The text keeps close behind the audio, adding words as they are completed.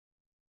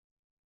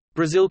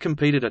Brazil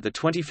competed at the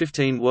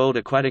 2015 World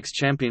Aquatics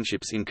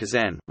Championships in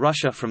Kazan,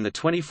 Russia from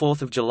 24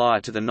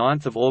 July to 9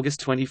 August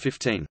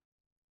 2015.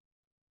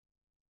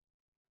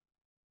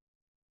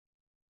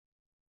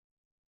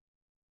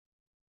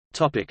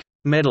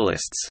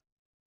 Medalists.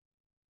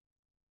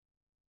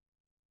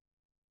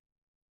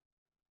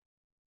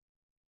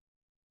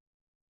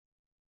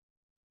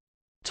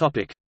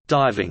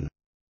 Diving.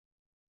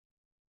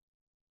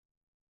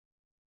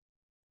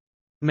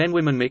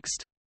 Men-women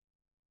mixed.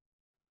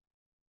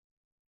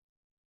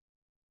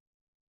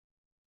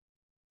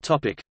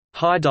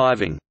 High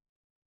diving.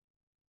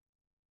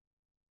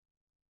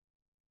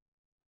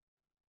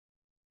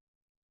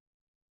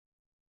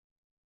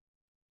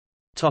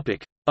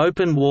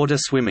 Open water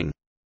swimming.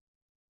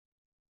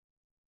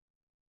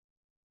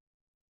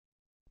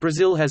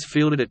 Brazil has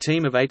fielded a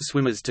team of 8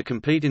 swimmers to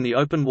compete in the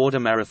open water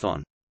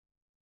marathon.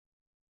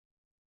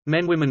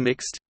 Men-women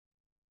mixed.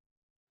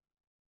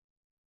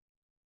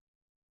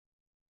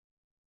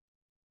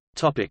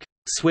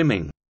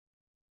 Swimming.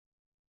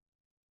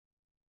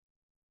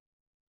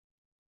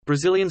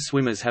 Brazilian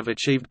swimmers have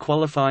achieved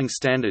qualifying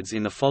standards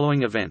in the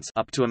following events,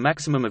 up to a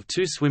maximum of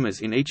 2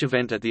 swimmers in each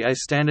event at the A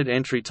standard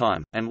entry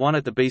time, and 1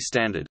 at the B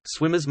standard.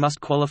 Swimmers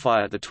must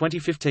qualify at the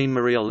 2015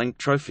 Maria Lenk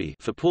Trophy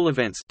for pool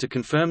events to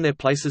confirm their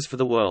places for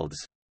the Worlds.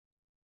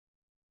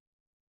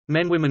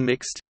 Men-women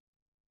mixed.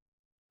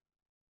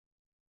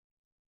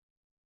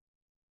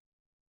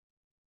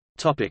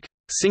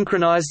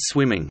 Synchronized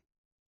swimming.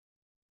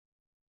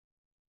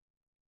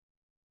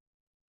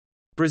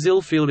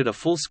 Brazil fielded a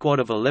full squad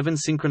of 11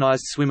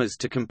 synchronized swimmers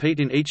to compete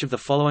in each of the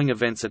following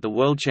events at the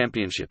World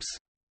Championships.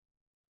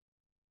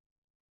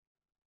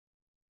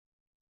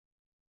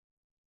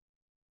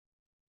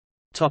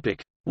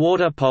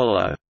 Water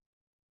polo.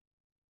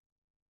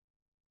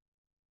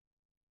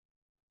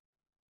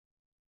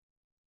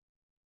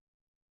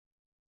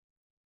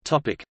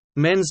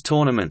 Men's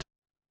tournament.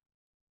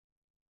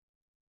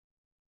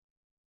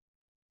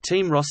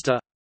 Team roster.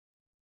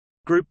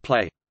 Group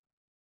play.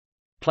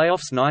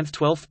 Playoffs 9th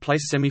 12th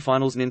place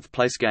semifinals 9th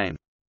place game.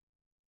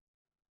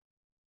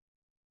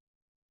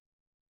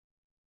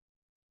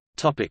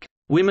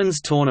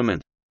 Women's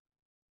tournament.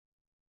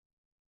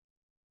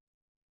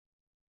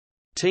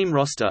 Team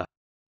roster.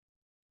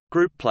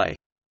 Group play.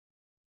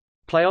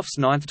 Playoffs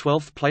 9th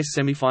 12th place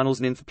semifinals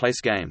 9th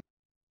place game.